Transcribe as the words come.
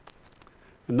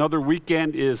Another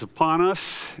weekend is upon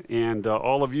us, and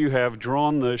all of you have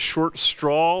drawn the short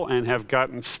straw and have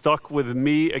gotten stuck with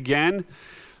me again.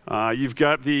 You've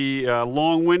got the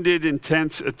long-winded,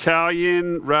 intense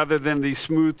Italian rather than the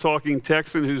smooth-talking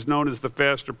Texan who's known as the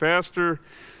Faster Pastor.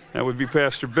 That would be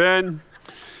Pastor Ben.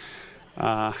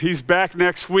 He's back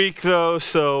next week, though,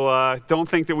 so don't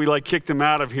think that we kicked him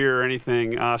out of here or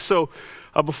anything.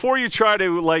 Before you try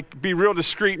to be real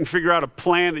discreet and figure out a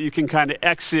plan that you can kind of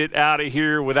exit out of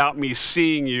here without me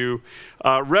seeing you,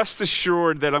 rest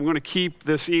assured that I'm going to keep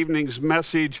this evening's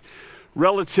message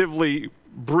relatively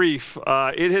brief.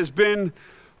 It has been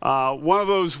one of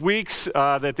those weeks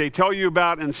that they tell you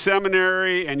about in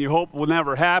seminary and you hope will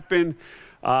never happen.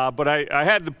 But I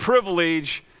had the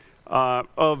privilege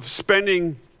of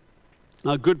spending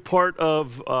a good part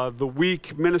of the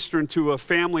week ministering to a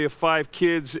family of 5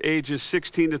 kids, ages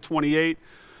 16 to 28,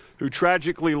 who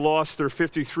tragically lost their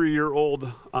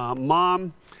 53-year-old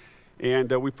mom.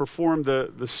 And we performed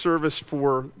the service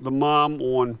for the mom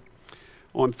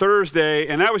on Thursday,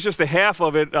 and that was just a half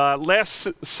of it. Last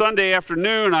Sunday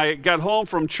afternoon, I got home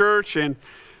from church, and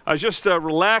I was just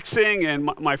relaxing, and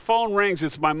my phone rings.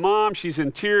 It's my mom. She's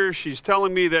in tears. She's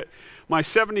telling me that my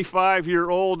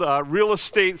 75-year-old real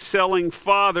estate selling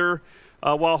father,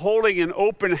 while holding an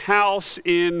open house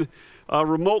in a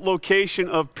remote location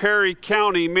of Perry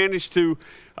County, managed to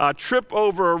trip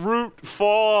over a root,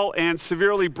 fall, and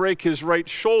severely break his right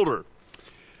shoulder.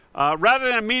 Rather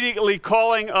than immediately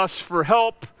calling us for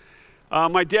help,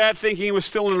 my dad, thinking he was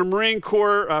still in the Marine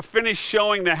Corps, finished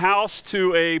showing the house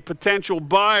to a potential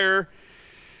buyer.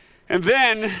 And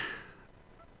then,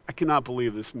 I cannot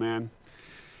believe this, man,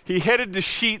 he headed to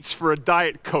Sheetz for a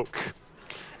Diet Coke.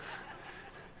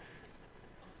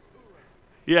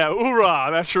 Yeah, hoorah,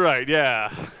 that's right,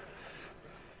 yeah.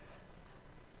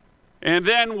 And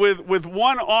then with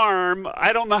one arm,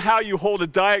 I don't know how you hold a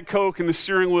Diet Coke and the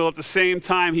steering wheel at the same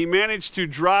time, he managed to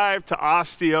drive to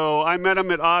Osteo. I met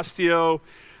him at Osteo.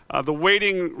 The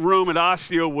waiting room at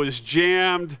Osteo was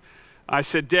jammed. I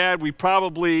said, Dad, we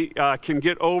probably can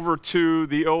get over to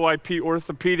the OIP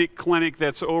orthopedic clinic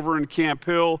that's over in Camp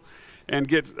Hill and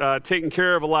get taken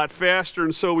care of a lot faster.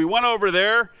 And so we went over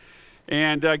there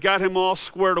and got him all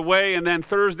squared away. And then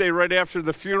Thursday, right after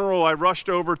the funeral, I rushed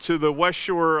over to the West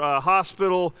Shore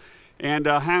Hospital and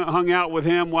hung out with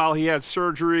him while he had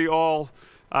surgery all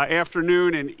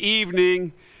afternoon and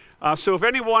evening. So if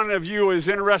any one of you is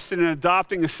interested in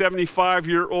adopting a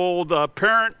 75-year-old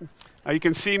parent, you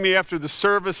can see me after the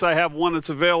service. I have one that's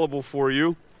available for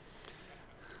you.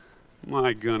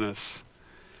 My goodness.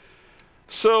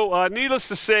 So, needless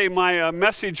to say, my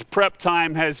message prep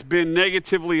time has been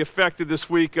negatively affected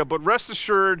this week, but rest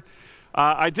assured,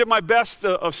 I did my best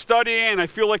of studying, and I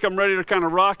feel like I'm ready to kind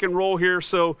of rock and roll here,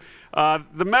 so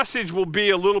the message will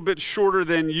be a little bit shorter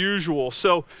than usual.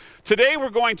 So, today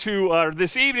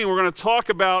this evening, we're going to talk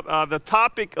about the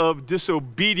topic of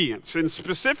disobedience, and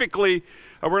specifically,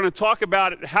 we're going to talk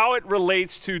about how it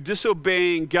relates to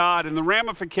disobeying God and the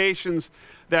ramifications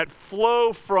that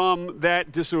flow from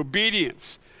that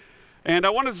disobedience. And I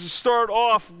wanted to start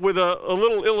off with a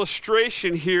little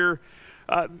illustration here.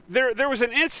 There was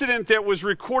an incident that was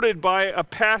recorded by a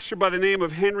pastor by the name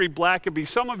of Henry Blackaby.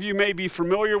 Some of you may be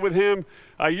familiar with him.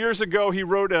 Years ago, he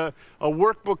wrote a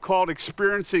workbook called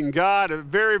Experiencing God, a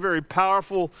very, very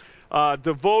powerful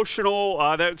devotional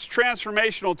that's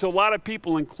transformational to a lot of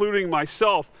people, including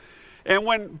myself. And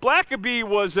when Blackaby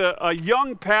was a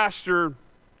young pastor,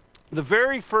 the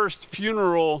very first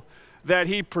funeral that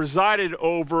he presided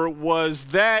over was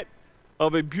that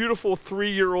of a beautiful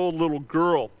 3-year-old little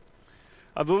girl.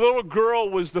 The little girl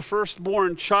was the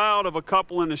firstborn child of a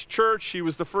couple in his church. She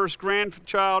was the first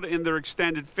grandchild in their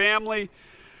extended family.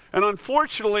 And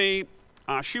unfortunately,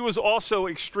 she was also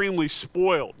extremely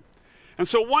spoiled. And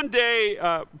so one day,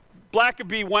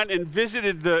 Blackaby went and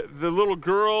visited the little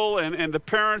girl and the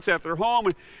parents at their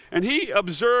home, and he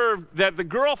observed that the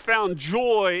girl found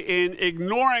joy in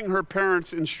ignoring her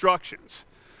parents' instructions.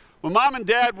 When mom and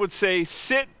dad would say,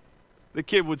 sit, the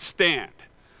kid would stand.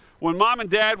 When mom and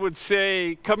dad would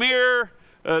say, come here,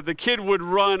 the kid would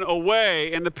run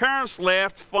away, and the parents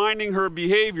laughed, finding her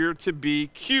behavior to be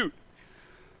cute.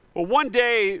 Well, one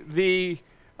day, the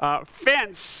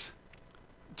fence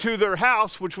to their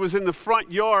house, which was in the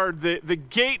front yard, the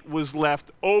gate was left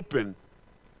open.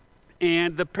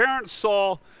 And the parents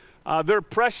saw their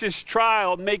precious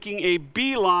child making a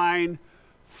beeline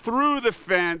through the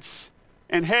fence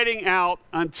and heading out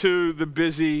onto the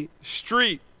busy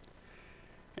street.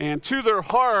 And to their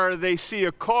horror, they see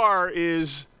a car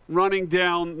is running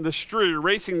down the street, or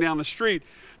racing down the street.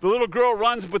 The little girl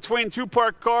runs between two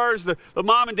parked cars. The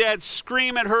mom and dad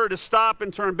scream at her to stop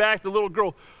and turn back. The little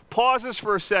girl pauses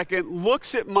for a second,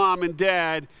 looks at mom and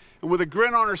dad, and with a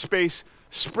grin on her face,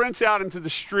 sprints out into the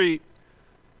street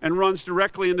and runs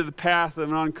directly into the path of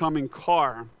an oncoming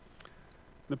car.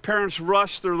 The parents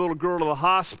rushed their little girl to the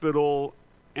hospital,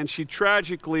 and she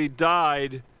tragically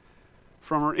died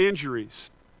from her injuries.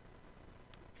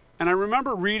 And I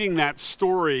remember reading that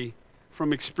story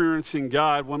from Experiencing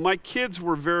God when my kids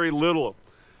were very little.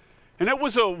 And it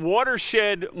was a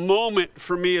watershed moment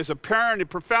for me as a parent. It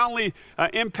profoundly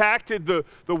impacted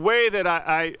the way that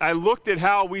I looked at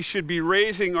how we should be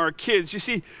raising our kids. You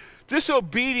see,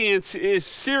 disobedience is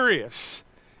serious,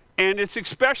 and it's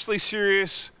especially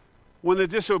serious when the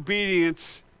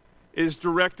disobedience is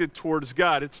directed towards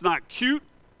God. It's not cute.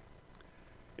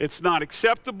 It's not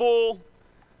acceptable.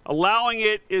 Allowing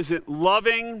it isn't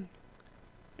loving.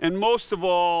 And most of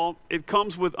all, it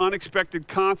comes with unexpected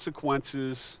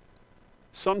consequences,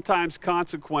 sometimes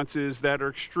consequences that are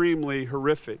extremely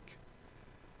horrific.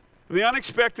 And the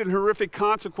unexpected and horrific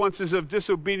consequences of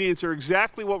disobedience are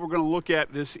exactly what we're going to look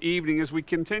at this evening as we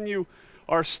continue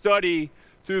our study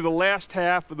through the last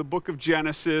half of the book of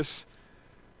Genesis,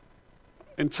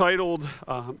 entitled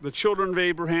The Children of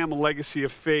Abraham, A Legacy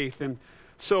of Faith. And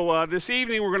so this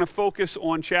evening we're going to focus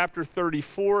on chapter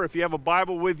 34. If you have a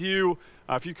Bible with you,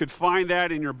 if you could find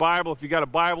that in your Bible. If you got a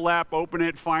Bible app, open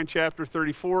it, find chapter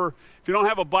 34. If you don't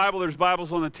have a Bible, there's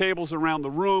Bibles on the tables around the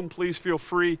room. Please feel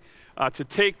free to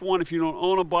take one. If you don't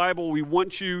own a Bible, we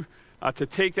want you to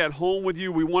take that home with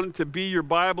you. We want it to be your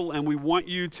Bible, and we want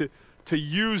you to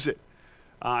use it.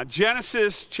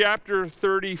 Genesis chapter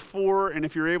 34, and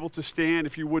if you're able to stand,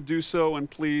 if you would do so, and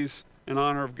please, in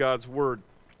honor of God's word.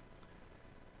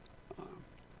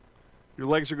 Your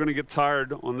legs are going to get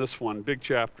tired on this one, big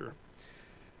chapter.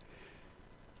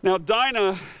 Now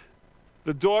Dinah,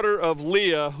 the daughter of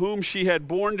Leah, whom she had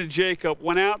borne to Jacob,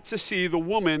 went out to see the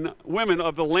women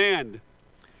of the land.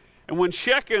 And when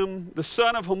Shechem, the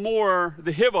son of Hamor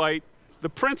the Hivite, the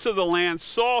prince of the land,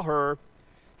 saw her,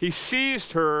 he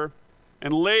seized her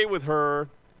and lay with her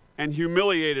and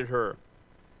humiliated her.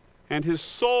 And his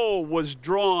soul was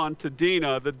drawn to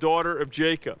Dinah, the daughter of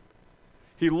Jacob.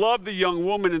 He loved the young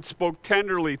woman and spoke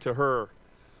tenderly to her.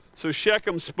 So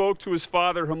Shechem spoke to his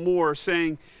father Hamor,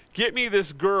 saying, "Get me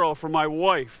this girl for my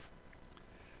wife."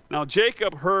 Now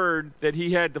Jacob heard that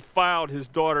he had defiled his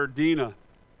daughter Dinah,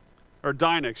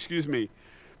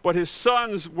 but his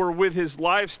sons were with his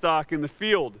livestock in the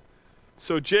field.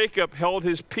 So Jacob held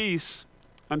his peace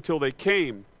until they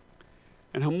came.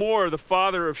 And Hamor, the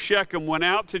father of Shechem, went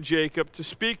out to Jacob to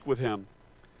speak with him.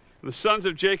 The sons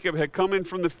of Jacob had come in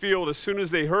from the field as soon as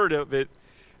they heard of it,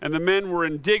 and the men were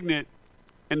indignant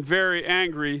and very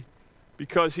angry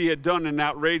because he had done an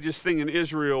outrageous thing in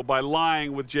Israel by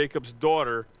lying with Jacob's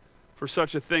daughter, for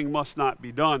such a thing must not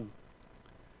be done.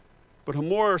 But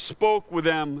Hamor spoke with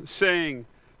them, saying,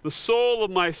 "The soul of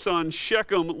my son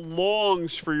Shechem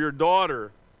longs for your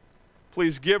daughter.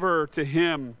 Please give her to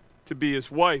him to be his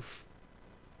wife.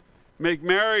 Make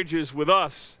marriages with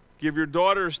us. Give your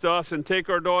daughters to us and take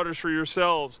our daughters for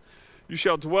yourselves. You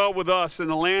shall dwell with us, and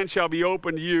the land shall be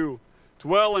open to you.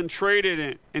 Dwell and trade in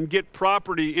it, and get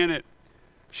property in it."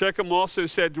 Shechem also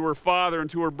said to her father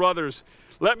and to her brothers,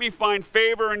 "Let me find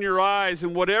favor in your eyes,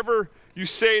 and whatever you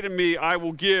say to me I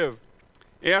will give.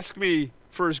 Ask me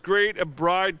for as great a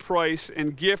bride price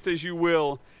and gift as you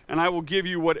will, and I will give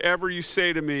you whatever you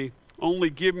say to me. Only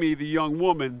give me the young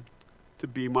woman to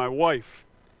be my wife."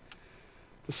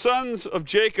 The sons of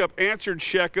Jacob answered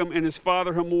Shechem and his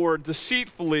father Hamor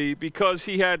deceitfully, because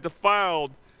he had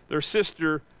defiled their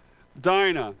sister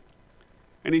Dinah.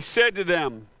 And he said to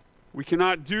them, "We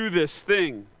cannot do this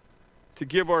thing, to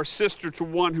give our sister to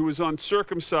one who is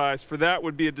uncircumcised, for that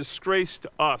would be a disgrace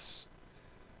to us.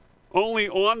 Only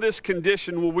on this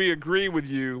condition will we agree with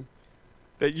you,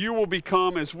 that you will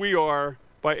become as we are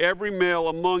by every male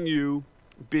among you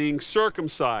being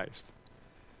circumcised.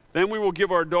 Then we will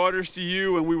give our daughters to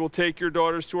you, and we will take your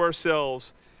daughters to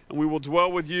ourselves, and we will dwell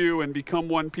with you and become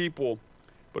one people.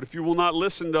 But if you will not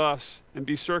listen to us and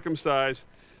be circumcised,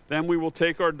 then we will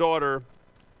take our daughter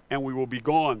and we will be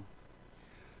gone."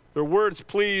 Their words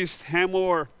pleased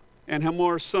Hamor and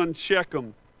Hamor's son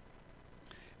Shechem.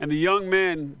 And the young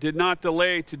men did not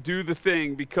delay to do the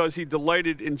thing, because he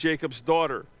delighted in Jacob's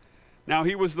daughter. Now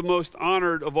he was the most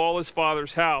honored of all his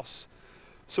father's house.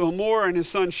 So Hamor and his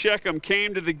son Shechem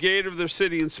came to the gate of their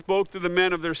city and spoke to the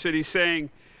men of their city, saying,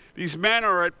 "These men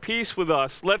are at peace with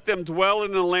us. Let them dwell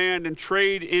in the land and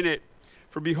trade in it.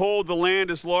 For behold, the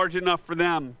land is large enough for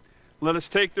them. Let us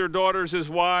take their daughters as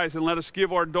wives, and let us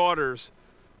give our daughters,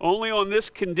 Only on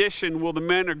this condition will the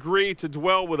men agree to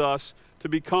dwell with us to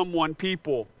become one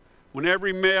people, when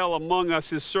every male among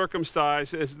us is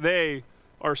circumcised as they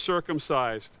are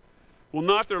circumcised. Will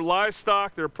not their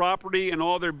livestock, their property, and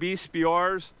all their beasts be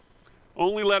ours?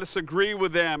 Only let us agree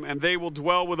with them, and they will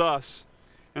dwell with us.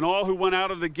 And all who went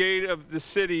out of the gate of the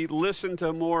city listened to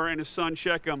Hamor and his son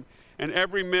Shechem, and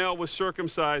every male was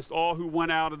circumcised, all who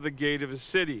went out of the gate of his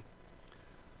city.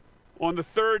 On the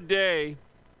third day,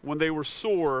 when they were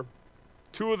sore,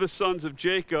 two of the sons of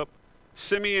Jacob,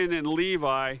 Simeon and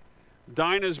Levi,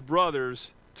 Dinah's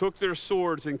brothers, took their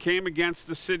swords and came against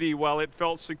the city while it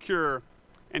felt secure,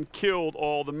 and killed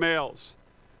all the males.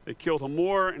 They killed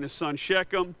Hamor and his son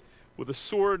Shechem with a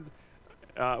sword,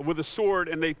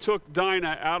 and they took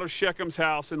Dinah out of Shechem's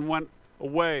house and went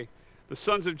away. The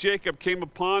sons of Jacob came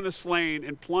upon the slain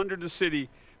and plundered the city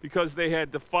because they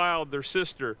had defiled their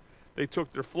sister. They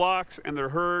took their flocks and their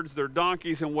herds, their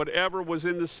donkeys, and whatever was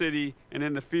in the city and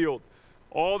in the field,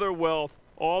 all their wealth,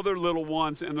 all their little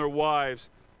ones and their wives,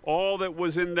 all that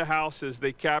was in the houses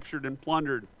they captured and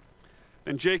plundered.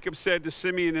 And Jacob said to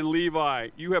Simeon and Levi,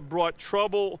 "You have brought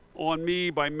trouble on me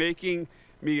by making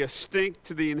me a stink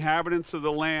to the inhabitants of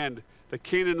the land, the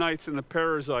Canaanites and the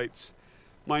Perizzites.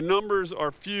 My numbers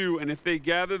are few, and if they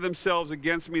gather themselves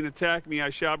against me and attack me, I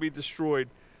shall be destroyed,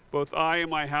 both I and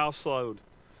my household."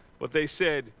 But they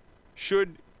said,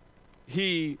 "Should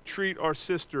he treat our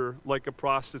sister like a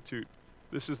prostitute?"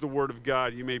 This is the word of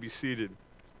God. You may be seated.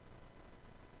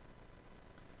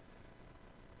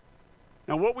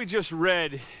 Now, what we just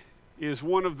read is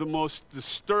one of the most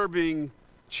disturbing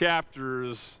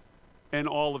chapters in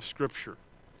all of Scripture.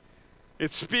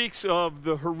 It speaks of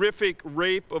the horrific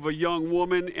rape of a young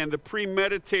woman and the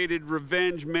premeditated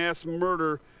revenge mass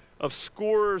murder of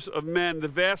scores of men, the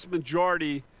vast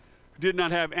majority who did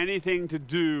not have anything to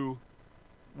do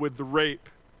with the rape.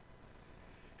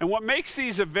 And what makes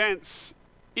these events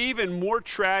even more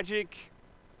tragic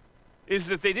is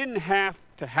that they didn't have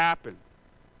to happen.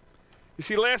 You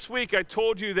see, last week I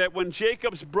told you that when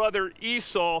Jacob's brother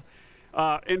Esau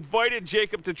invited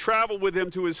Jacob to travel with him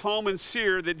to his home in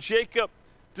Seir, that Jacob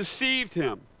deceived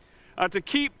him. To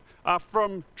keep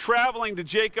from traveling to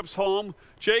Jacob's home,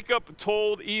 Jacob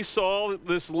told Esau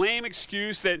this lame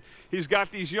excuse that he's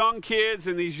got these young kids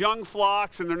and these young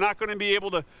flocks, and they're not going to be able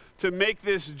to make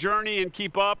this journey and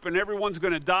keep up, and everyone's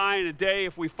going to die in a day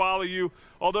if we follow you,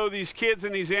 although these kids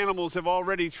and these animals have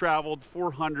already traveled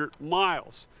 400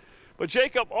 miles. But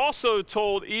Jacob also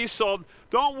told Esau,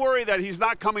 "Don't worry that I'm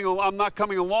not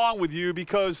coming along with you,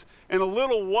 because in a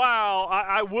little while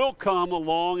I will come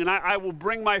along, and I will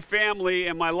bring my family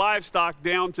and my livestock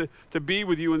down to be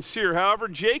with you in Seir." However,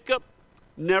 Jacob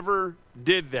never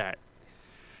did that.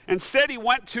 Instead, he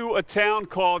went to a town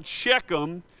called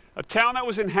Shechem, a town that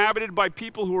was inhabited by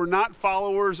people who were not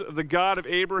followers of the God of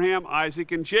Abraham,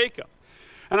 Isaac, and Jacob.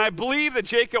 And I believe that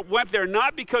Jacob went there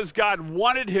not because God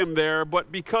wanted him there,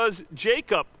 but because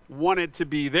Jacob wanted to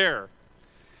be there.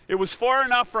 It was far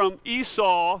enough from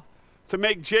Esau to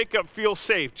make Jacob feel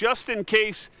safe, just in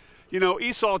case,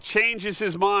 Esau changes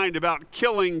his mind about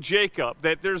killing Jacob,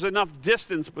 that there's enough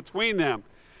distance between them.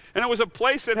 And it was a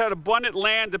place that had abundant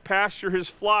land to pasture his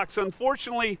flocks.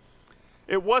 Unfortunately,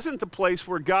 it wasn't the place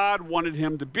where God wanted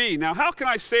him to be. Now, how can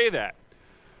I say that?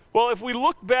 Well, if we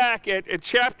look back at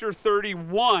chapter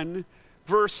 31,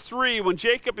 verse 3, when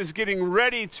Jacob is getting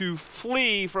ready to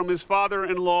flee from his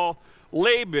father-in-law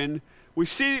Laban, we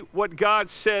see what God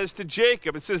says to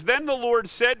Jacob. It says, "Then the Lord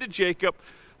said to Jacob,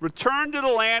 'Return to the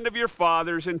land of your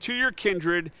fathers and to your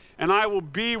kindred, and I will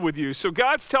be with you.'" So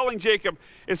God's telling Jacob,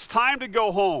 it's time to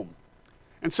go home.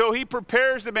 And so he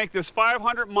prepares to make this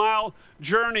 500-mile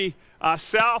journey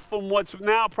south from what's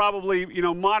now probably,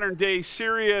 modern-day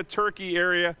Syria, Turkey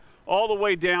area, all the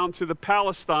way down to the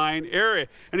Palestine area.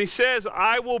 And he says,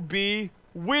 "I will be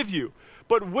with you."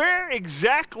 But where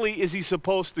exactly is he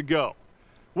supposed to go?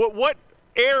 What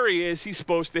area is he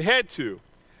supposed to head to?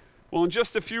 Well, in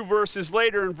just a few verses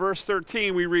later, in verse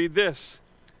 13, we read this: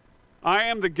 "I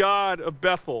am the God of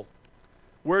Bethel,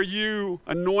 where you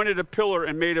anointed a pillar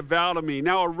and made a vow to me.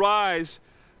 Now arise,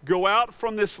 go out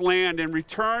from this land and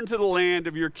return to the land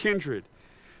of your kindred."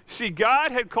 See,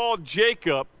 God had called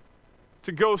Jacob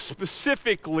to go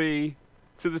specifically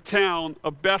to the town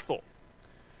of Bethel.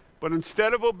 But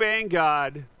instead of obeying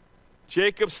God,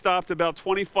 Jacob stopped about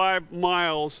 25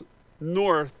 miles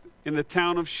north in the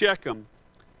town of Shechem.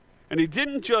 And he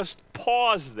didn't just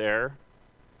pause there,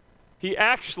 he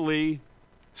actually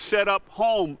set up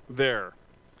home there.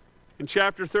 In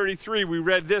chapter 33, we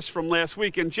read this from last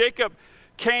week: "And Jacob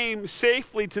came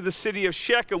safely to the city of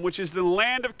Shechem, which is in the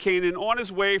land of Canaan, on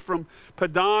his way from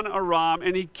Padan Aram,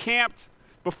 and he camped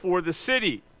before the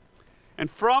city. And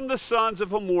from the sons of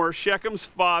Hamor, Shechem's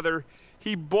father,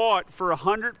 he bought for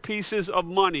 100 pieces of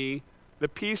money the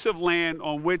piece of land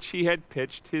on which he had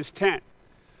pitched his tent.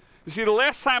 You see, the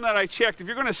last time that I checked, if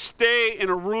you're going to stay in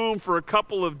a room for a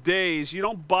couple of days, you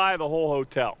don't buy the whole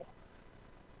hotel.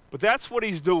 But that's what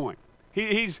he's doing.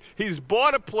 He's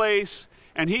bought a place,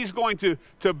 and he's going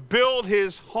to build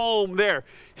his home there.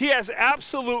 He has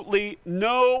absolutely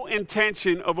no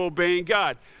intention of obeying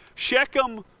God.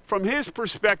 Shechem, from his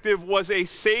perspective, was a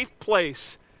safe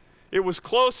place. It was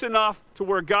close enough to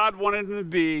where God wanted him to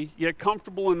be, yet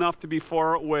comfortable enough to be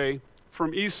far away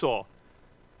from Esau.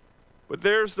 But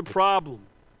there's the problem.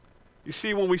 You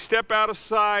see, when we step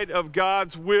outside of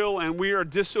God's will and we are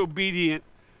disobedient,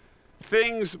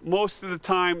 things most of the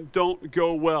time don't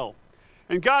go well.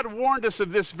 And God warned us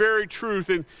of this very truth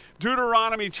in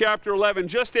Deuteronomy chapter 11.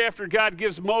 Just after God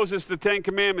gives Moses the Ten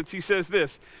Commandments, he says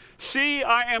this, "See,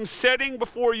 I am setting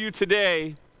before you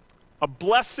today a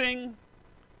blessing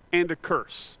and a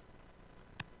curse.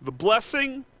 The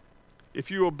blessing,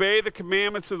 if you obey the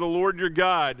commandments of the Lord your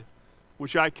God,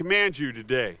 which I command you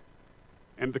today.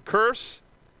 And the curse,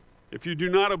 if you do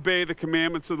not obey the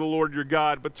commandments of the Lord your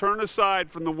God, but turn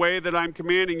aside from the way that I'm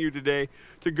commanding you today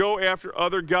to go after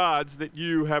other gods that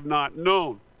you have not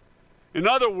known." In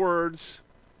other words,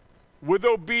 with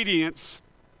obedience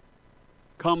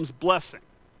comes blessing.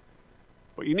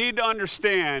 But you need to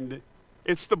understand,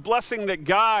 it's the blessing that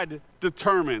God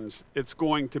determines it's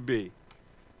going to be.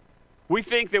 We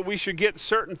think that we should get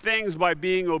certain things by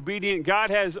being obedient. God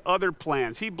has other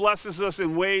plans. He blesses us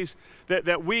in ways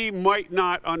that we might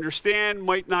not understand,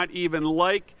 might not even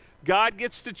like. God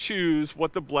gets to choose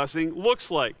what the blessing looks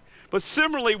like. But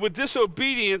similarly, with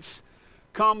disobedience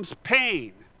comes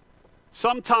pain.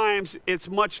 Sometimes it's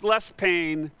much less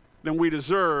pain than we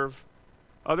deserve.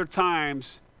 Other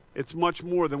times, it's much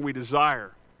more than we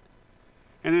desire.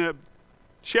 And in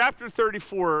chapter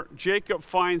 34, Jacob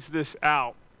finds this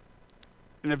out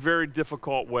in a very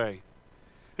difficult way.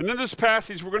 And in this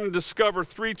passage, we're going to discover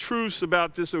three truths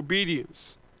about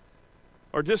disobedience.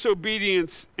 Our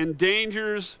disobedience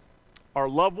endangers our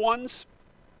loved ones,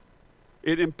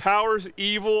 it empowers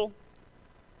evil,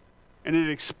 and it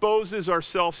exposes our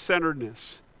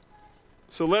self-centeredness.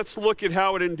 So let's look at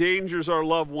how it endangers our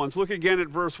loved ones. Look again at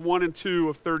verse 1 and 2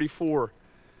 of 34.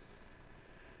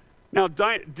 Now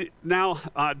Dinah,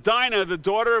 the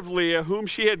daughter of Leah, whom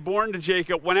she had borne to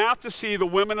Jacob, went out to see the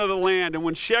women of the land. And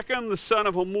when Shechem, the son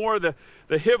of Hamor, the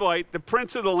Hivite, the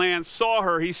prince of the land, saw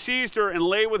her, he seized her and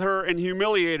lay with her and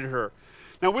humiliated her.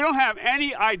 Now, we don't have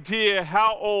any idea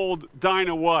how old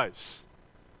Dinah was,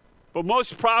 but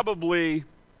most probably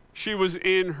she was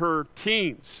in her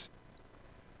teens.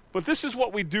 But this is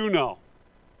what we do know.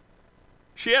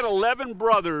 She had 11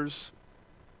 brothers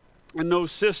and no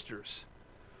sisters.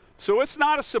 So it's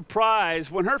not a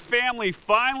surprise when her family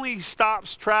finally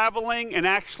stops traveling and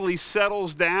actually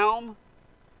settles down.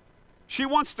 She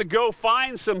wants to go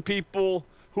find some people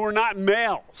who are not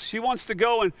males. She wants to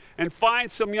go and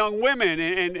find some young women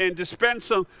and to spend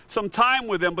some time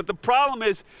with them. But the problem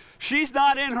is she's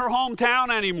not in her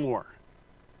hometown anymore.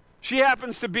 She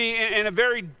happens to be in a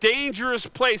very dangerous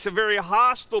place, a very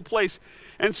hostile place.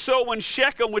 And so when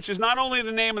Shechem, which is not only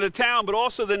the name of the town, but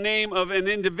also the name of an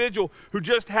individual who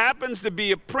just happens to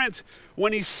be a prince,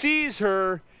 when he sees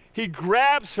her, he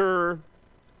grabs her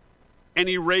and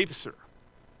he rapes her.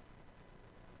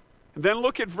 And then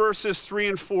look at verses 3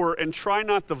 and 4 and try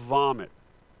not to vomit.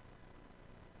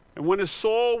 And when his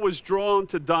soul was drawn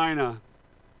to Dinah,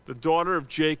 the daughter of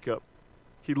Jacob,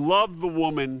 he loved the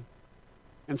woman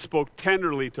and spoke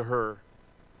tenderly to her.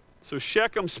 So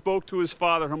Shechem spoke to his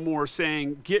father Hamor,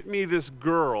 saying, "Get me this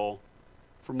girl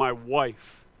for my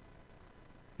wife."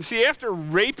 You see, after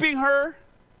raping her,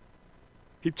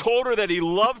 he told her that he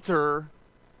loved her,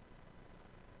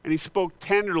 and he spoke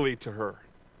tenderly to her.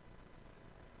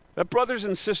 That, brothers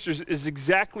and sisters, is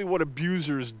exactly what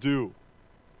abusers do.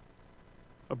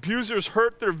 Abusers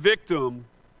hurt their victim,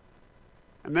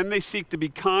 and then they seek to be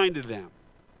kind to them.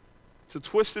 It's a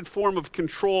twisted form of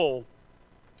control,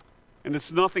 and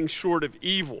it's nothing short of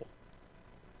evil.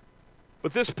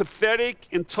 But this pathetic,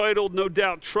 entitled, no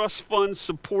doubt, trust fund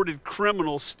supported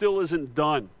criminal still isn't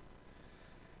done.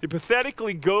 He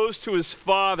pathetically goes to his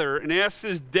father and asks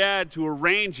his dad to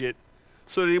arrange it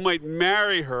so that he might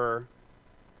marry her,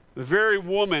 the very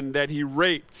woman that he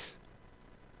raped.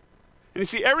 And you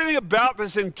see, everything about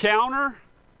this encounter,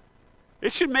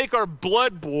 it should make our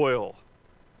blood boil.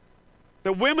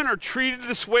 That women are treated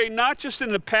this way, not just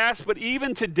in the past, but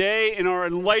even today in our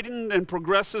enlightened and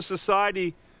progressive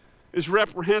society, is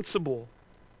reprehensible.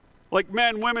 Like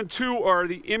men, women too are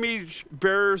the image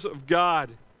bearers of God.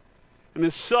 And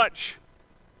as such,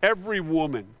 every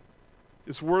woman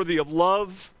is worthy of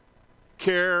love,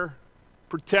 care,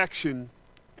 protection,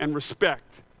 and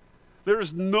respect. There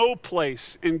is no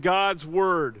place in God's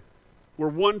word where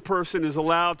one person is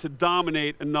allowed to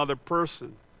dominate another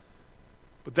person.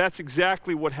 But that's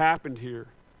exactly what happened here.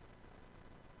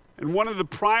 And one of the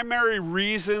primary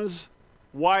reasons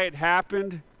why it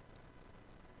happened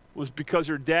was because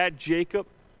her dad, Jacob,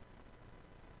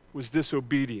 was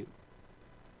disobedient.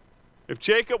 If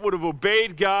Jacob would have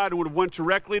obeyed God and would have went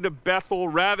directly to Bethel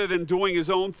rather than doing his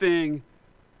own thing,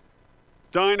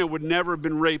 Dinah would never have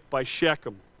been raped by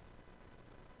Shechem.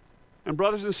 And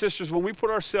brothers and sisters, when we put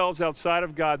ourselves outside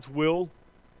of God's will,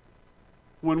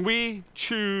 when we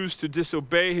choose to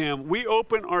disobey him, we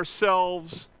open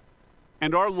ourselves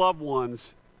and our loved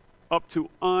ones up to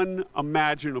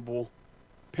unimaginable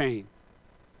pain.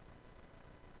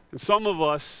 And some of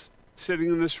us sitting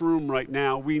in this room right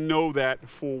now, we know that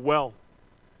full well.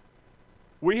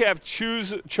 We have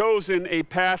chosen a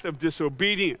path of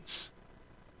disobedience.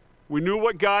 We knew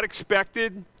what God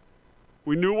expected.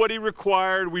 We knew what he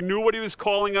required. We knew what he was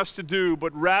calling us to do.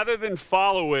 But rather than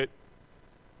follow it,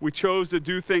 we chose to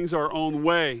do things our own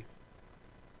way.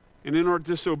 And in our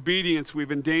disobedience,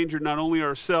 we've endangered not only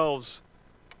ourselves,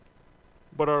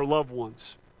 but our loved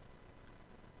ones.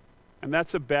 And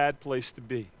that's a bad place to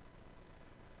be.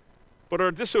 But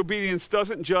our disobedience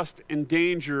doesn't just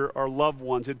endanger our loved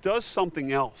ones. It does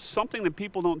something else, something that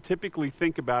people don't typically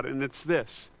think about, and it's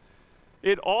this.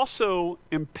 It also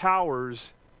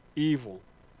empowers evil.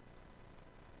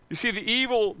 You see, the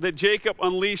evil that Jacob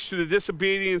unleashed through the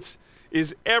disobedience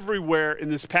is everywhere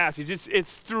in this passage.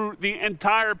 It's through the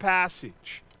entire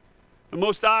passage. The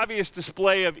most obvious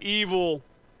display of evil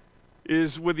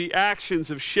is with the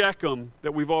actions of Shechem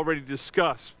that we've already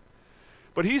discussed.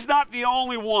 But he's not the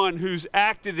only one who's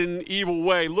acted in an evil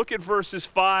way. Look at verses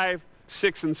 5,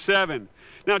 6, and 7.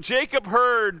 Now Jacob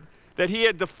heard that he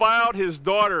had defiled his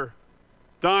daughter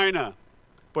Dinah,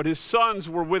 but his sons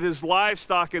were with his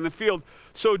livestock in the field.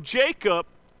 So Jacob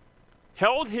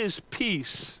held his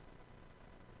peace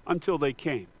until they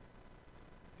came.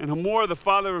 And Hamor, the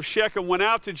father of Shechem, went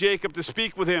out to Jacob to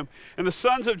speak with him. And the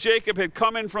sons of Jacob had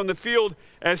come in from the field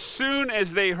as soon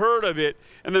as they heard of it.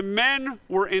 And the men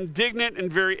were indignant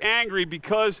and very angry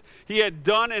because he had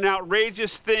done an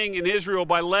outrageous thing in Israel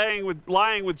by lying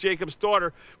with Jacob's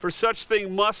daughter, for such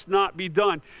thing must not be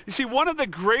done. You see, one of the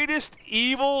greatest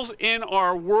evils in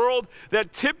our world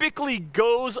that typically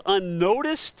goes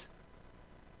unnoticed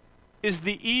is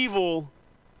the evil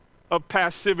of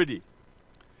passivity.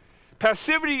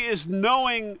 Passivity is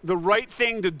knowing the right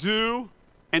thing to do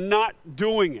and not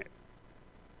doing it.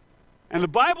 And the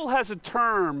Bible has a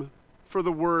term for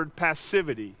the word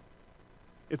passivity.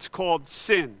 It's called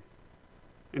sin.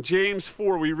 In James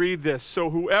 4, we read this: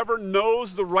 so whoever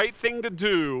knows the right thing to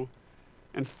do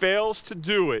and fails to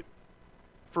do it,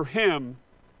 for him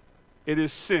it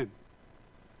is sin.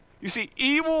 You see,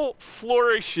 evil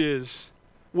flourishes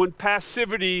when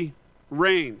passivity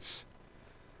reigns.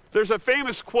 There's a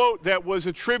famous quote that was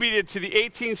attributed to the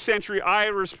 18th century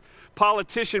Irish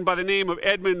politician by the name of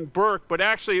Edmund Burke, but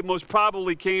actually it most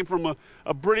probably came from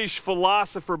a British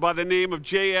philosopher by the name of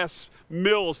J.S.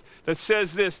 Mills, that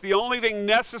says this: the only thing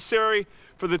necessary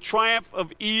for the triumph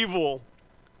of evil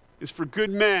is for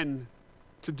good men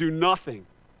to do nothing.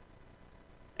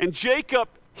 And Jacob,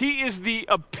 he is the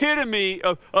epitome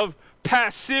of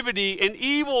passivity, and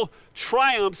evil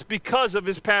triumphs because of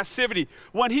his passivity.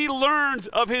 When he learns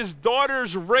of his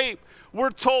daughter's rape, we're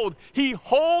told he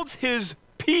holds his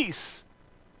peace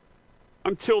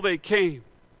until they came.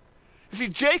 You see,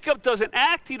 Jacob doesn't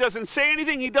act, he doesn't say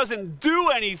anything, he doesn't do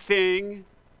anything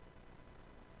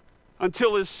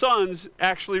until his sons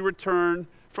actually return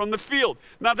from the field.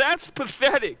 Now that's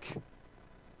pathetic.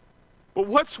 But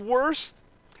what's worse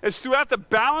is throughout the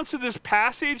balance of this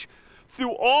passage,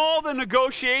 through all the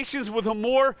negotiations with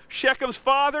Hamor, Shechem's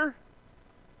father,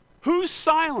 who's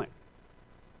silent?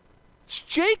 It's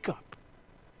Jacob.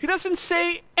 He doesn't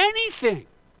say anything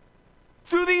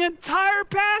through the entire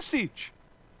passage.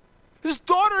 His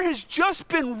daughter has just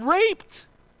been raped.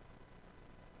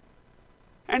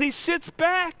 And he sits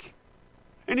back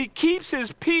and he keeps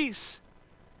his peace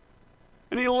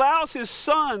and he allows his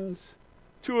sons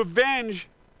to avenge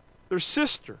their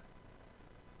sister.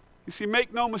 You see,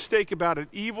 make no mistake about it,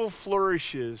 evil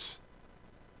flourishes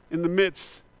in the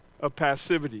midst of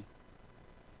passivity.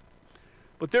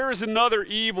 But there is another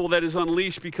evil that is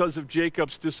unleashed because of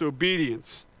Jacob's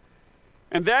disobedience.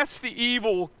 And that's the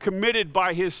evil committed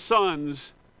by his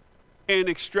sons in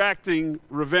extracting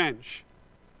revenge.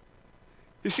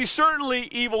 You see, certainly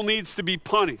evil needs to be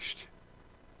punished.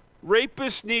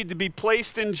 Rapists need to be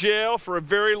placed in jail for a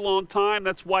very long time.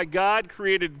 That's why God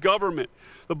created government.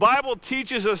 The Bible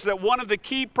teaches us that one of the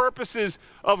key purposes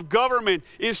of government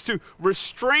is to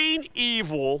restrain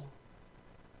evil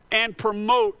and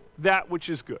promote that which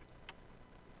is good.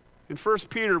 In 1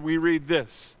 Peter, we read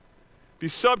this: "Be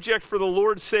subject for the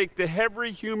Lord's sake to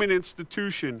every human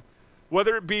institution,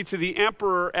 whether it be to the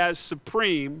emperor as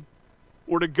supreme,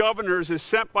 or to governors as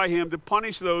sent by him to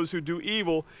punish those who do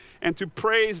evil and to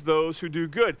praise those who do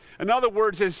good." In other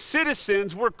words, as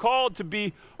citizens, we're called to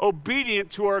be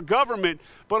obedient to our government.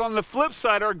 But on the flip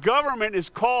side, our government is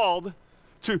called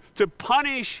to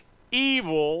punish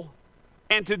evil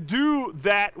and to do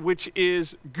that which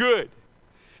is good.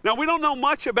 Now, we don't know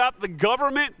much about the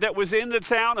government that was in the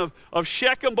town of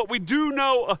Shechem, but we do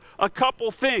know a couple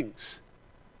things.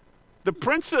 The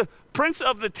prince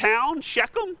of the town,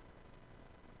 Shechem,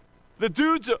 the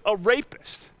dude's a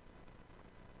rapist.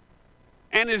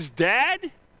 And his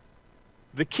dad,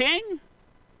 the king,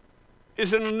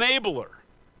 is an enabler.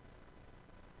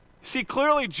 See,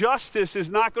 clearly justice is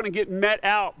not going to get met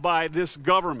out by this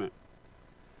government.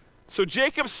 So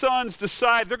Jacob's sons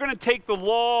decide they're going to take the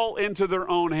law into their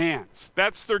own hands.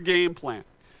 That's their game plan.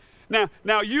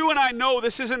 Now you and I know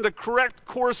this isn't the correct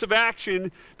course of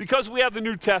action because we have the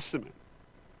New Testament.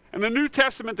 And the New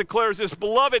Testament declares this: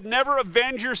 "Beloved, never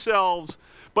avenge yourselves,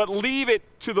 but leave it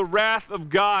to the wrath of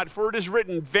God. For it is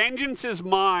written, 'Vengeance is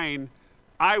mine,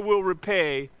 I will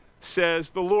repay,' says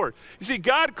the Lord." You see,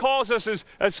 God calls us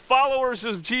as followers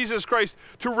of Jesus Christ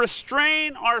to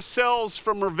restrain ourselves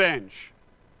from revenge.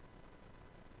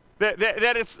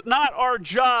 That it's not our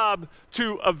job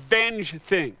to avenge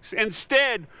things.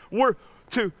 Instead, we're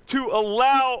to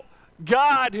allow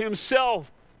God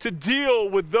himself to deal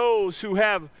with those who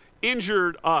have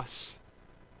injured us.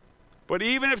 But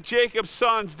even if Jacob's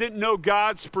sons didn't know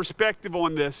God's perspective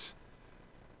on this,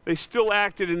 they still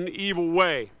acted in an evil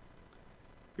way.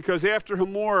 Because after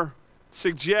Hamor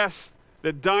suggests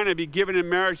that Dinah be given in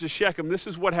marriage to Shechem, this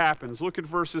is what happens. Look at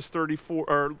verses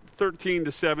 13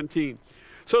 to 17.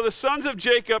 "So the sons of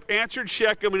Jacob answered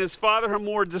Shechem and his father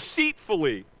Hamor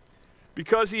deceitfully,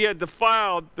 because he had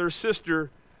defiled their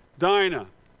sister Dinah.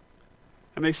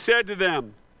 And they said to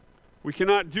them, 'We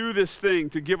cannot do this thing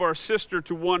to give our sister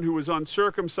to one who is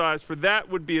uncircumcised, for that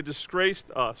would be a disgrace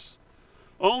to us.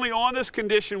 Only on this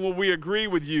condition will we agree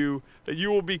with you, that you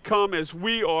will become as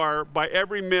we are by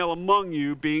every male among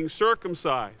you being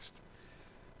circumcised.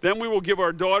 Then we will give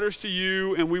our daughters to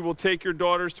you, and we will take your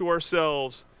daughters to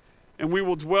ourselves, and we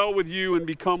will dwell with you and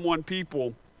become one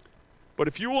people. But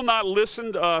if you will not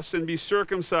listen to us and be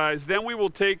circumcised, then we will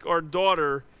take our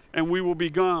daughter and we will be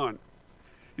gone.'"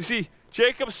 You see,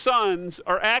 Jacob's sons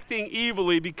are acting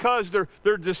evilly because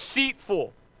they're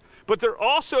deceitful. But they're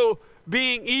also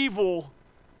being evil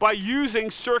by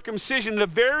using circumcision, the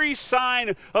very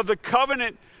sign of the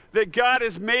covenant that God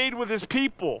has made with his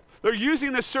people. They're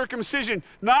using the circumcision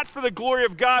not for the glory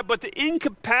of God, but to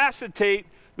incapacitate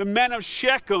the men of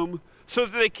Shechem so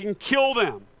that they can kill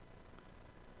them.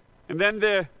 And then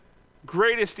the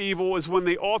greatest evil is when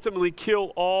they ultimately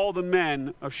kill all the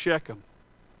men of Shechem.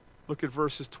 Look at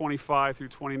verses 25 through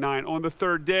 29. "On the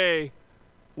third day,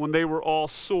 when they were all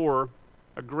sore,"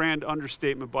 a grand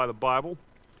understatement by the Bible,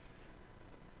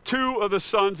 "two of the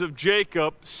sons of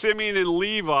Jacob, Simeon and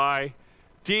Levi,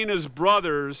 Dinah's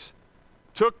brothers,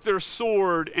 took their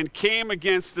sword and came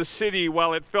against the city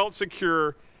while it felt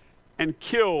secure and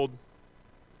killed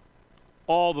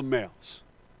all the males."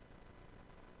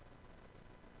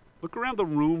 Look around the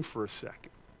room for a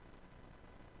second.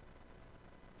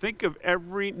 Think of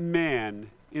every man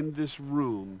in this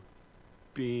room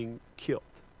being killed.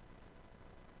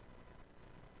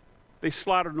 They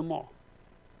slaughtered them all.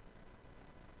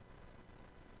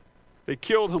 They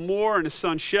killed Hamor and his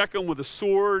son Shechem with a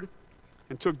sword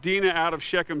and took Dinah out of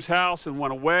Shechem's house and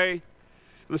went away.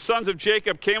 And the sons of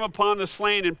Jacob came upon the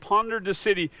slain and plundered the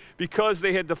city because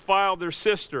they had defiled their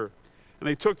sister. And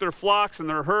they took their flocks and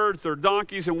their herds, their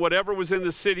donkeys, and whatever was in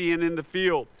the city and in the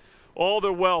field. All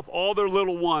their wealth, all their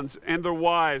little ones, and their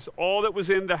wives, all that was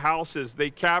in the houses, they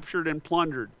captured and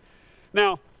plundered.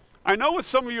 Now, I know what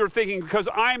some of you are thinking, because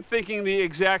I'm thinking the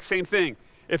exact same thing.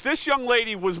 If this young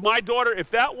lady was my daughter,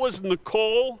 if that was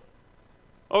Nicole,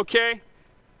 okay,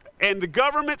 and the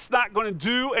government's not going to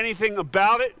do anything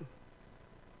about it,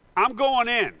 I'm going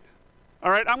in.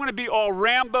 All right, I'm going to be all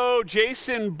Rambo,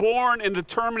 Jason Bourne, and the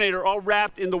Terminator all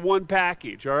wrapped into one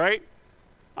package, all right?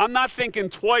 I'm not thinking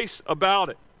twice about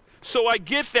it. So I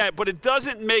get that, but it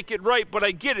doesn't make it right, but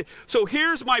I get it. So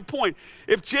here's my point.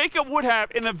 If Jacob would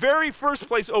have, in the very first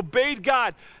place, obeyed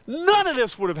God, none of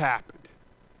this would have happened.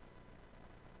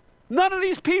 None of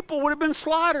these people would have been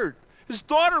slaughtered. His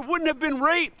daughter wouldn't have been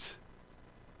raped.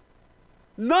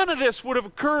 None of this would have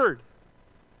occurred.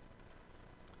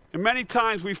 And many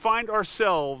times we find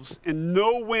ourselves in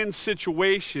no-win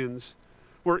situations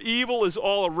where evil is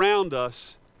all around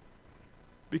us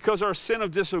because our sin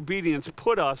of disobedience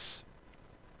put us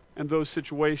in those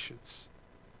situations.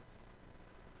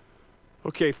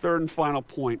 Okay, third and final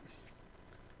point,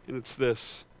 and it's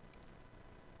this.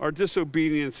 Our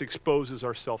disobedience exposes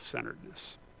our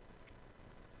self-centeredness.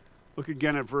 Look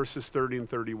again at verses 30 and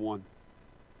 31.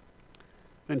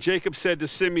 Then Jacob said to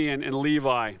Simeon and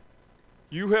Levi,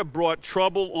 "You have brought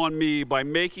trouble on me by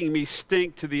making me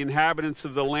stink to the inhabitants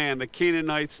of the land, the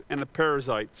Canaanites and the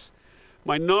Perizzites.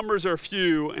 My numbers are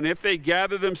few, and if they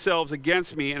gather themselves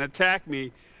against me and attack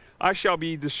me, I shall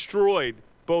be destroyed,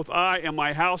 both I and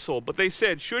my household." But they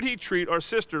said, "Should he treat our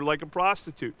sister like a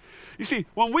prostitute?" You see,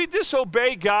 when we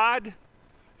disobey God,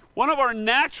 one of our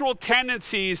natural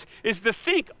tendencies is to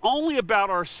think only about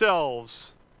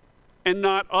ourselves and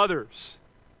not others.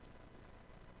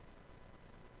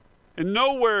 And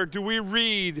nowhere do we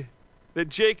read that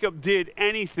Jacob did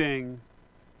anything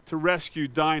to rescue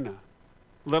Dinah,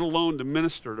 let alone to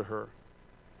minister to her.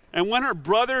 And when her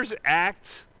brothers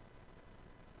act,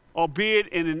 albeit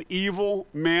in an evil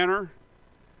manner,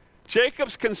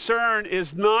 Jacob's concern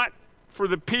is not for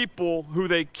the people who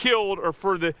they killed or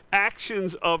for the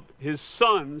actions of his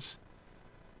sons.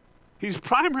 He's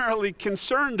primarily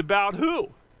concerned about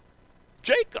who?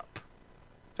 Jacob.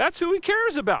 That's who he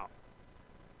cares about.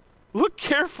 Look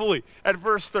carefully at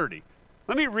verse 30.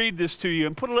 Let me read this to you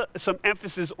and put some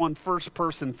emphasis on first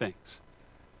person things.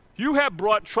 You have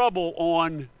brought trouble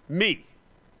on me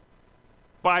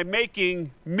by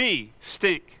making me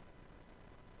stink.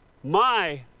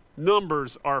 My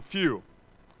numbers are few.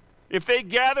 If they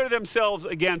gather themselves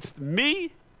against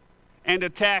me and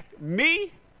attack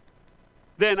me,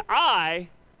 then I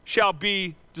shall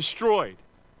be destroyed,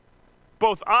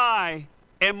 both I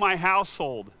and my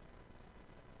household.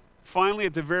 Finally,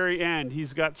 at the very end,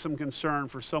 he's got some concern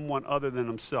for someone other than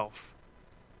himself.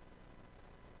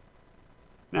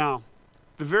 Now,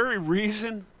 the very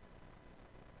reason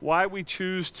why we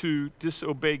choose to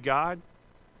disobey God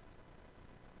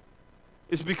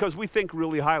is because we think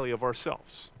really highly of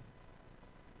ourselves.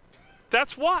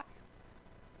 That's why.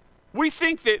 We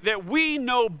think that we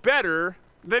know better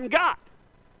than God.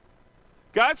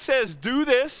 God says, do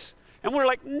this, and we're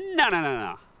like,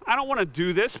 no. I don't want to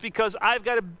do this because I've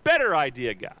got a better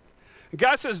idea, God. And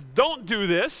God says, don't do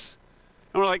this,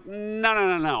 and we're like,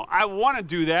 no. I want to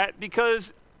do that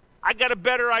because I got a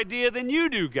better idea than you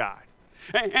do, God.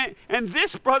 And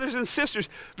this, brothers and sisters,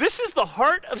 this is the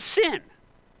heart of sin.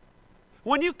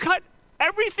 When you cut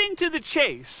everything to the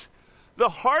chase, the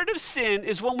heart of sin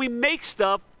is when we make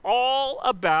stuff all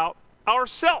about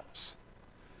ourselves.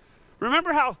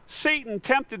 Remember how Satan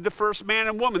tempted the first man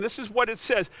and woman. This is what it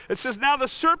says. It says, "Now the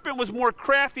serpent was more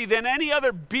crafty than any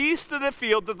other beast of the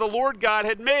field that the Lord God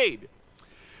had made.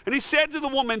 And he said to the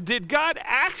woman, 'Did God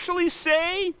actually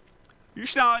say, you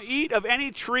shall not eat of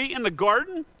any tree in the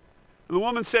garden?' And the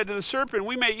woman said to the serpent,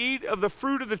 'We may eat of the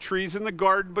fruit of the trees in the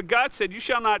garden, but God said, you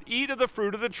shall not eat of the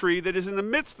fruit of the tree that is in the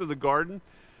midst of the garden,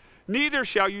 neither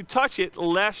shall you touch it,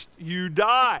 lest you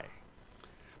die.'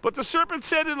 But the serpent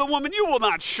said to the woman, 'You will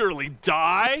not surely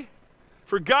die.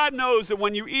 For God knows that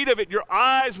when you eat of it, your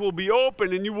eyes will be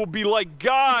open, and you will be like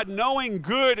God, knowing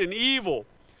good and evil.'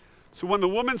 So when the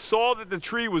woman saw that the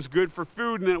tree was good for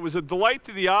food, and that it was a delight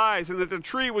to the eyes, and that the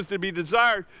tree was to be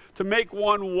desired to make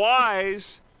one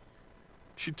wise,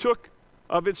 she took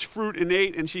of its fruit and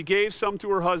ate, and she gave some to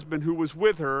her husband who was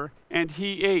with her, and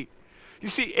he ate." You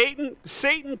see,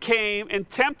 Satan came and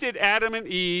tempted Adam and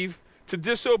Eve to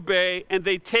disobey, and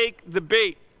they take the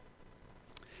bait.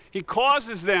 He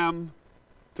causes them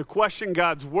to question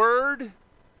God's word.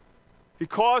 He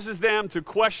causes them to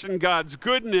question God's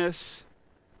goodness.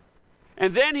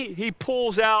 And then he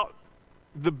pulls out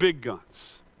the big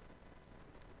guns.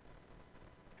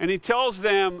 And he tells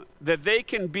them that they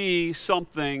can be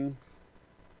something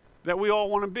that we all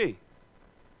want to be.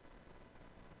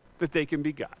 That they can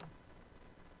be God.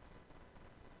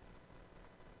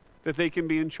 That they can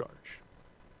be in charge.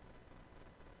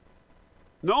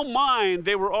 No mind,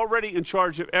 they were already in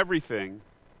charge of everything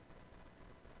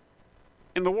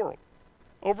in the world.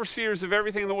 Overseers of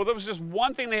everything in the world. There was just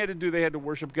one thing they had to do. They had to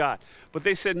worship God. But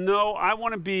they said, no, I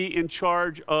want to be in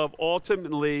charge of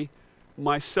ultimately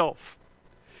myself.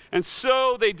 And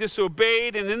so they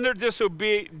disobeyed, and in their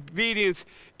disobedience,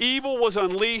 evil was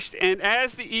unleashed. And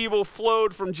as the evil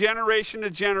flowed from generation to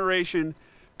generation,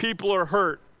 people are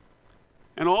hurt.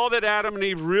 And all that Adam and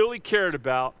Eve really cared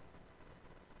about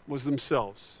was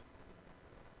themselves.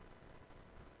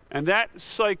 And that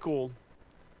cycle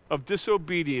of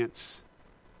disobedience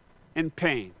and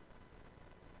pain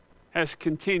has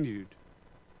continued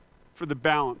for the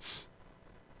balance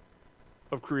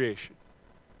of creation.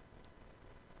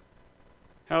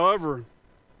 However,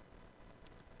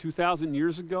 2,000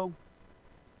 years ago,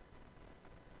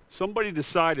 somebody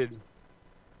decided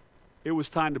it was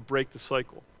time to break the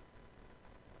cycle.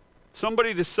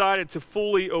 Somebody decided to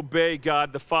fully obey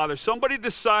God the Father. Somebody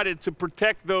decided to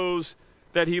protect those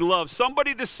that he loves.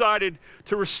 Somebody decided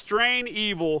to restrain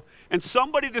evil, and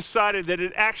somebody decided that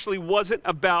it actually wasn't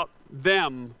about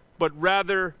them, but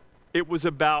rather it was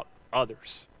about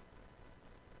others.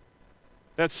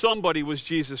 That somebody was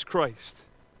Jesus Christ.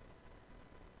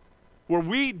 Where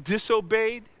we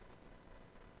disobeyed,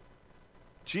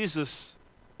 Jesus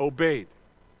obeyed.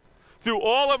 Through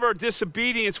all of our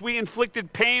disobedience, we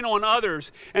inflicted pain on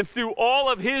others. And through all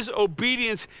of his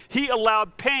obedience, he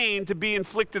allowed pain to be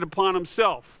inflicted upon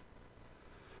himself.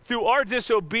 Through our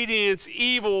disobedience,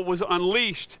 evil was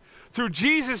unleashed. Through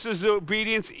Jesus'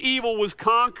 obedience, evil was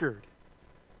conquered.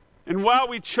 And while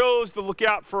we chose to look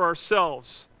out for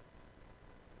ourselves,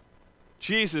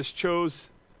 Jesus chose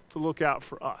to look out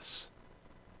for us.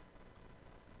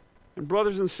 And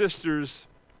brothers and sisters,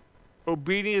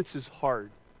 obedience is hard,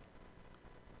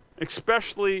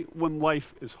 especially when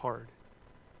life is hard.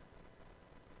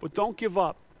 But don't give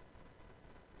up.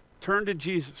 Turn to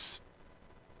Jesus.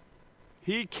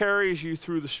 He carries you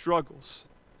through the struggles.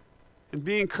 And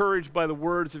be encouraged by the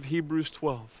words of Hebrews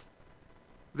 12.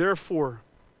 Therefore,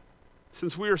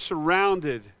 since we are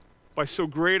surrounded by so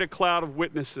great a cloud of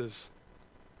witnesses,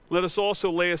 let us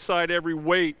also lay aside every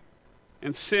weight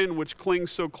and sin which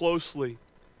clings so closely,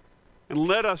 and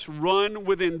let us run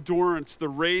with endurance the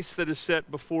race that is set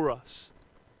before us,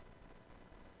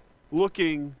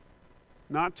 looking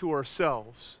not to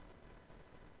ourselves,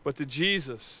 but to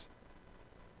Jesus,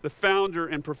 the founder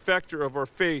and perfecter of our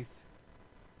faith,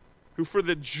 who for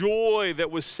the joy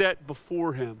that was set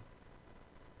before him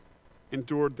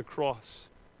endured the cross,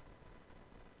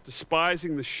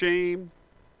 despising the shame,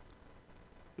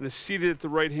 and is seated at the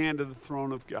right hand of the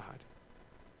throne of God.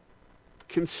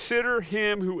 Consider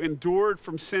him who endured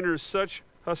from sinners such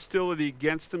hostility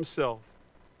against himself,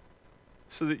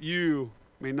 so that you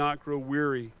may not grow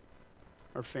weary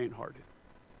or faint-hearted.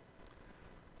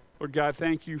 Lord God,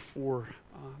 thank you for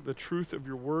the truth of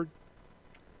your word.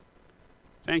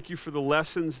 Thank you for the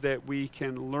lessons that we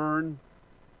can learn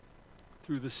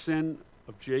through the sin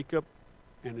of Jacob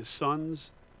and his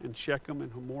sons and Shechem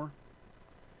and Hamor.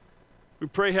 We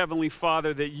pray, Heavenly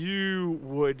Father, that you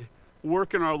would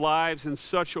work in our lives in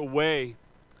such a way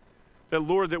that,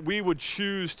 Lord, that we would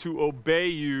choose to obey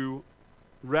you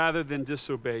rather than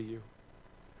disobey you.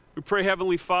 We pray,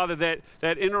 Heavenly Father,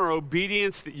 that in our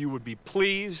obedience that you would be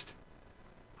pleased.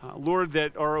 Lord,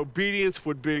 that our obedience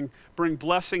would bring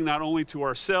blessing not only to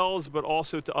ourselves, but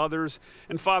also to others.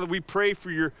 And Father, we pray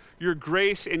for your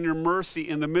grace and your mercy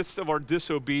in the midst of our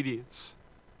disobedience.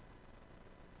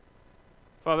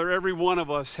 Father, every one of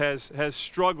us has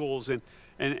struggles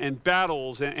and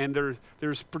battles, and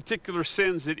there's particular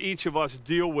sins that each of us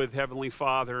deal with, Heavenly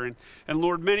Father. And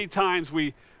Lord, many times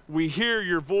we hear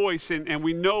your voice and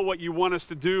we know what you want us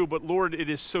to do, but Lord,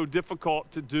 it is so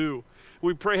difficult to do.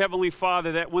 We pray, Heavenly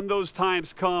Father, that when those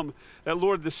times come, that,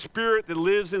 Lord, the Spirit that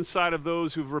lives inside of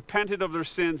those who've repented of their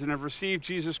sins and have received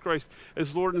Jesus Christ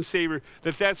as Lord and Savior,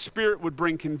 that Spirit would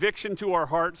bring conviction to our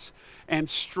hearts and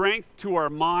strength to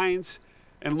our minds,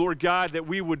 and, Lord God, that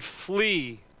we would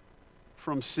flee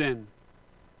from sin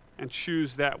and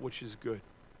choose that which is good.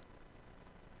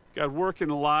 God, work in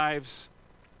the lives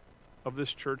of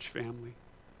this church family.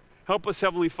 Help us,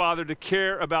 Heavenly Father, to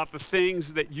care about the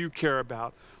things that you care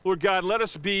about. Lord God, let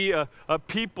us be a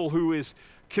people who is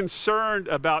concerned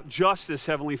about justice,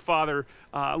 Heavenly Father.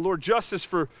 Lord, justice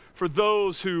for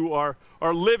those who are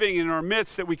living in our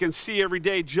midst that we can see every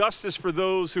day. Justice for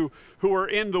those who are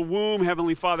in the womb,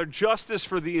 Heavenly Father. Justice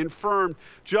for the infirm.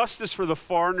 Justice for the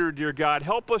foreigner, dear God.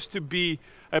 Help us to be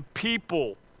a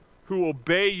people who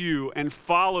obey you and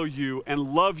follow you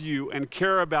and love you and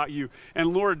care about you.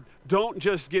 And Lord, don't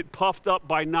just get puffed up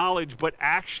by knowledge, but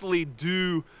actually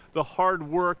do the hard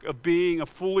work of being a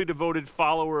fully devoted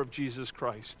follower of Jesus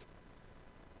Christ.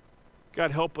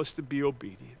 God, help us to be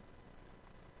obedient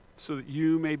so that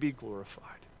you may be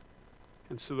glorified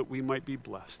and so that we might be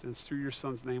blessed. And it's through your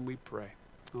Son's name we pray.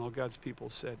 And all God's people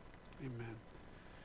said, amen.